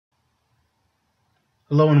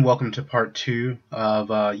Hello and welcome to part 2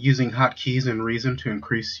 of using hotkeys in Reason to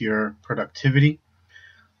increase your productivity.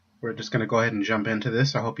 We're just going to go ahead and jump into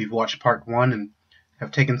this. I hope you've watched part 1 and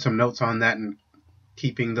have taken some notes on that and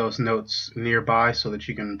keeping those notes nearby so that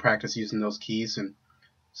you can practice using those keys and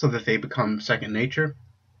so that they become second nature.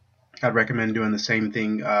 I'd recommend doing the same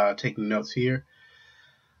thing, taking notes here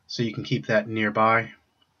so you can keep that nearby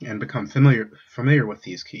and become familiar with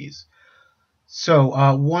these keys.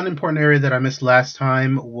 So one important area that I missed last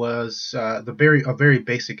time was a very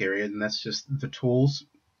basic area, and that's just the tools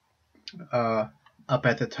up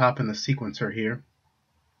at the top in the sequencer here.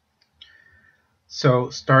 So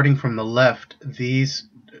starting from the left, these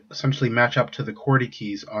essentially match up to the QWERTY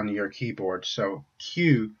keys on your keyboard. So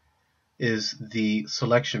Q is the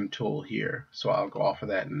selection tool here. So I'll go off of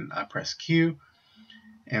that and I press Q,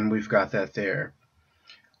 and we've got that there.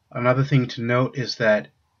 Another thing to note is that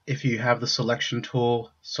if you have the selection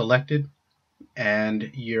tool selected and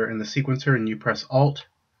you're in the sequencer and you press Alt,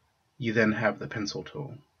 you then have the pencil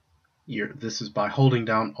tool. This is by holding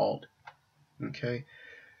down Alt. Okay.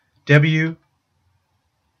 W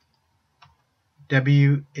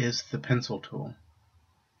is the pencil tool.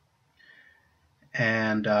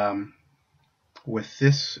 And with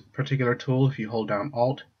this particular tool, if you hold down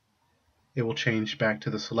Alt, it will change back to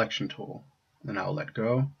the selection tool. And I'll let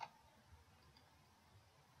go.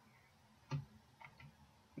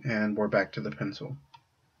 And we're back to the pencil.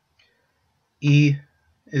 E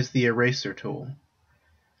is the eraser tool.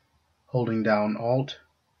 Holding down Alt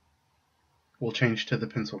will change to the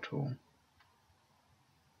pencil tool.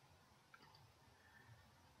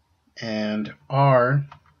 And R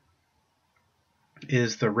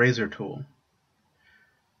is the razor tool.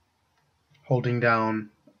 Holding down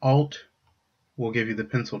Alt will give you the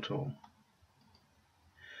pencil tool.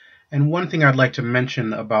 And one thing I'd like to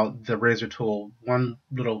mention about the razor tool, one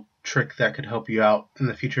little trick that could help you out in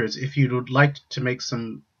the future is if you'd like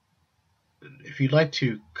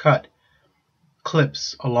to cut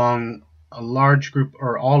clips along a large group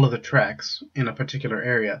or all of the tracks in a particular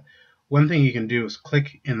area, one thing you can do is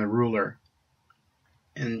click in the ruler,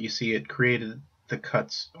 and you see it created the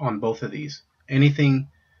cuts on both of these. Any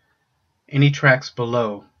tracks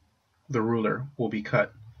below the ruler will be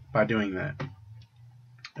cut by doing that.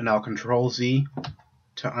 And I'll Control Z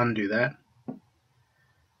to undo that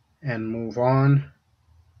and move on.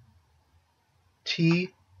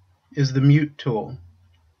 T is the mute tool,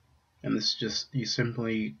 and this is just, you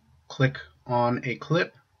simply click on a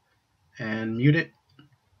clip and mute it,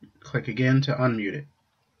 click again to unmute it.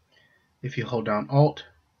 If you hold down Alt,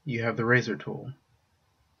 you have the razor tool.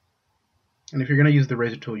 And if you're going to use the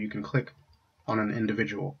razor tool, you can click on an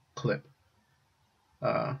individual clip,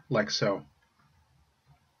 like so.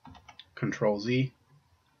 Control Z.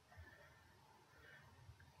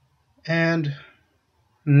 And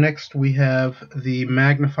next we have the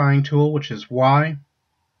magnifying tool, which is Y,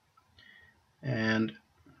 and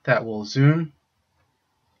that will zoom.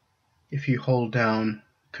 If you hold down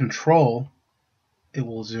Control, it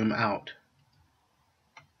will zoom out.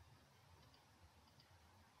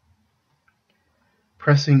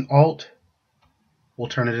 Pressing Alt will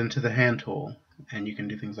turn it into the hand tool, and you can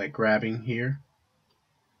do things like grabbing here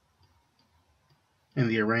in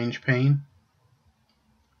the Arrange pane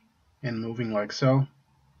and moving like so.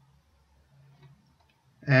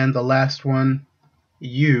 And the last one,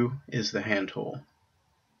 U, is the hand tool.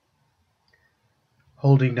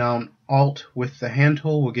 Holding down Alt with the hand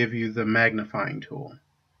tool will give you the magnifying tool,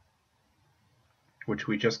 which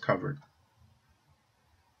we just covered.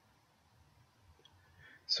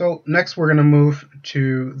 So next we're going to move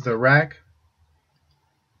to the rack,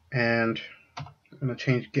 and I'm going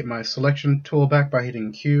to get my selection tool back by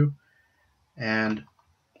hitting Q, and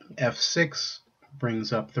F6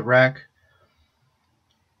 brings up the rack.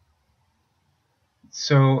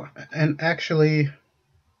 So, and actually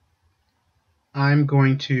I'm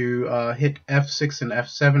going to hit F6 and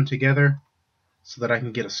F7 together so that I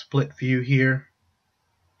can get a split view here,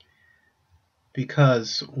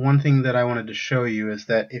 because one thing that I wanted to show you is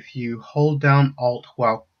that if you hold down Alt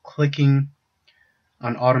while clicking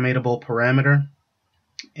an automatable parameter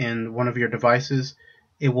in one of your devices,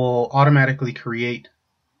 it will automatically create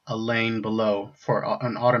a lane below for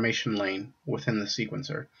an automation lane within the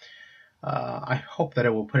sequencer. I hope that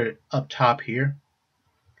it will put it up top here.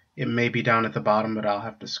 It may be down at the bottom, but I'll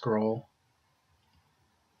have to scroll.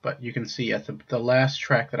 But you can see at the last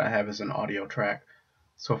track that I have is an audio track.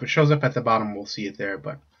 So if it shows up at the bottom, we'll see it there,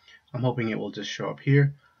 but I'm hoping it will just show up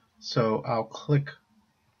here. So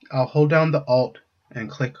I'll hold down the Alt and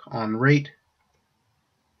click on Rate,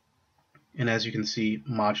 and as you can see,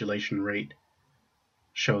 modulation rate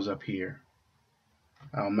shows up here.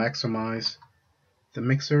 I'll maximize the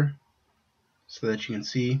mixer so that you can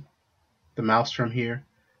see the mouse from here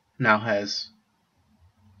now has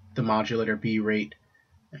the modulator B rate,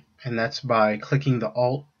 and that's by clicking the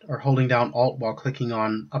Alt or holding down Alt while clicking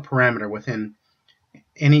on a parameter within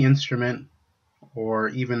any instrument, or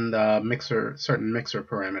even the mixer, certain mixer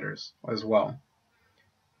parameters as well.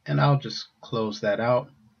 And I'll just close that out.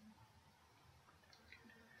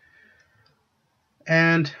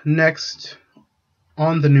 And next,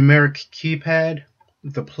 on the numeric keypad,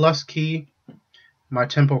 the plus key, my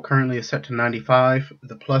tempo currently is set to 95.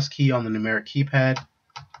 The plus key on the numeric keypad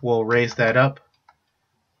will raise that up.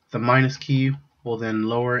 The minus key will then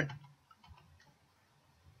lower it.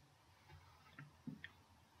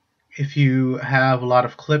 If you have a lot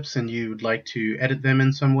of clips and you'd like to edit them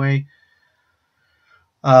in some way,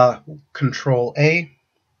 Control A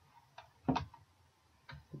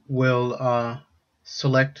will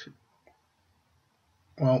select,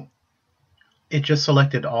 well, it just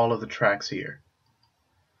selected all of the tracks here.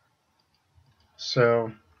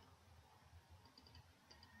 So,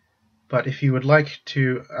 but if you would like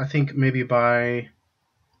to, I think maybe by,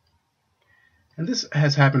 and this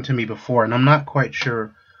has happened to me before, and I'm not quite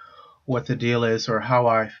sure what the deal is or how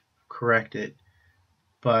I correct it,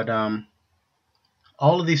 but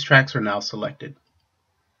all of these tracks are now selected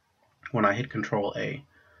when I hit Control A.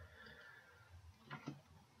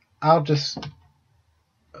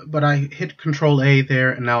 But I hit Control A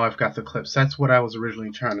there, and now I've got the clips. That's what I was originally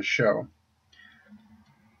trying to show.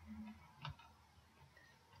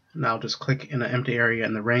 Now I'll just click in an empty area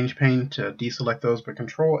in the range pane to deselect those, but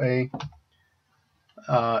Control A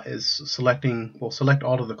will select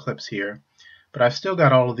all of the clips here. But I've still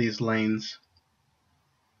got all of these lanes,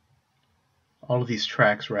 all of these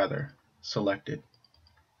tracks rather, selected.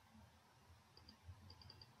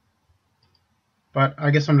 But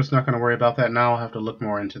I guess I'm just not going to worry about that now. I'll have to look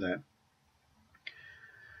more into that.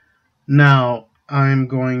 Now I'm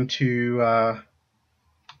going to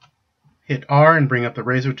hit R and bring up the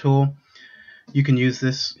razor tool. You can use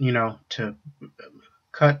this, to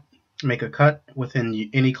make a cut within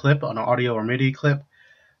any clip, an audio or MIDI clip.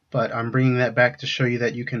 But I'm bringing that back to show you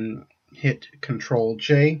that you can hit Control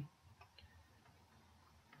J.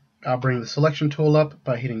 I'll bring the selection tool up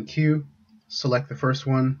by hitting Q, select the first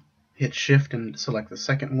one, hit Shift and select the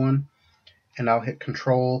second one, and I'll hit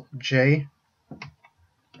Control J,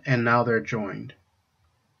 and now they're joined.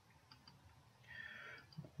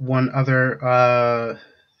 One other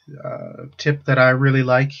tip that I really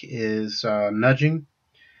like is nudging,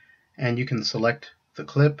 and you can select the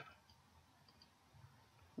clip.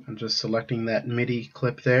 I'm just selecting that MIDI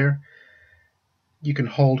clip there. You can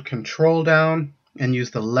hold Control down and use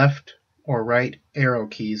the left or right arrow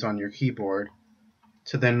keys on your keyboard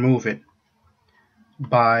to then move it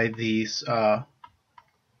by these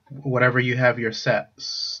whatever you have your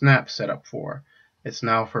snap set up for. It's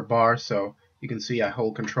now for bar, so you can see I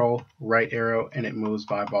hold Control, right arrow, and it moves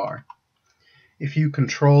by bar. If you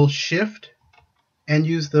Control Shift and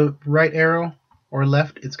use the right arrow or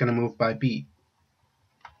left, it's going to move by beat.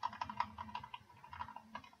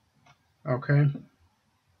 Okay.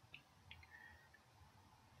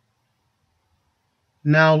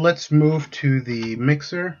 Now let's move to the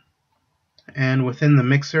mixer, and within the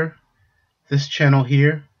mixer, this channel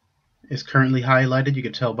here is currently highlighted. You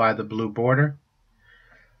can tell by the blue border.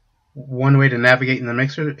 One way to navigate in the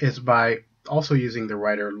mixer is by also using the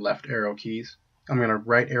right or left arrow keys. I'm going to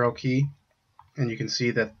right arrow key, and you can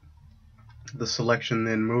see that the selection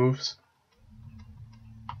then moves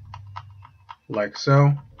like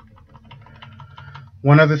so.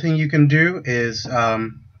 One other thing you can do is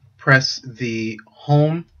press the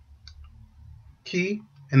home key,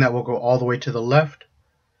 and that will go all the way to the left.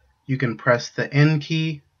 You can press the N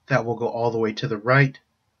key, that will go all the way to the right.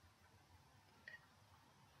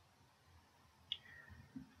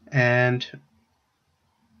 And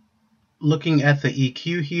looking at the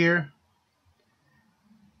EQ here,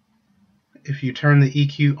 if you turn the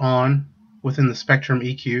EQ on within the Spectrum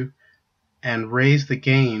EQ and raise the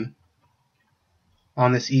gain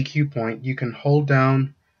on this EQ point, you can hold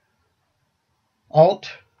down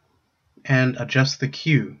Alt and adjust the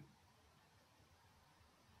Q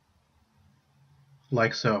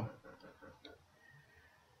like so.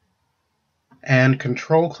 And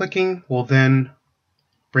Control clicking will then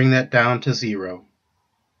bring that down to 0.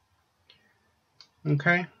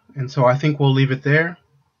 Okay, and so I think we'll leave it there.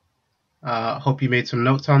 Hope you made some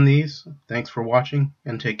notes on these. Thanks for watching,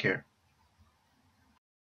 and take care.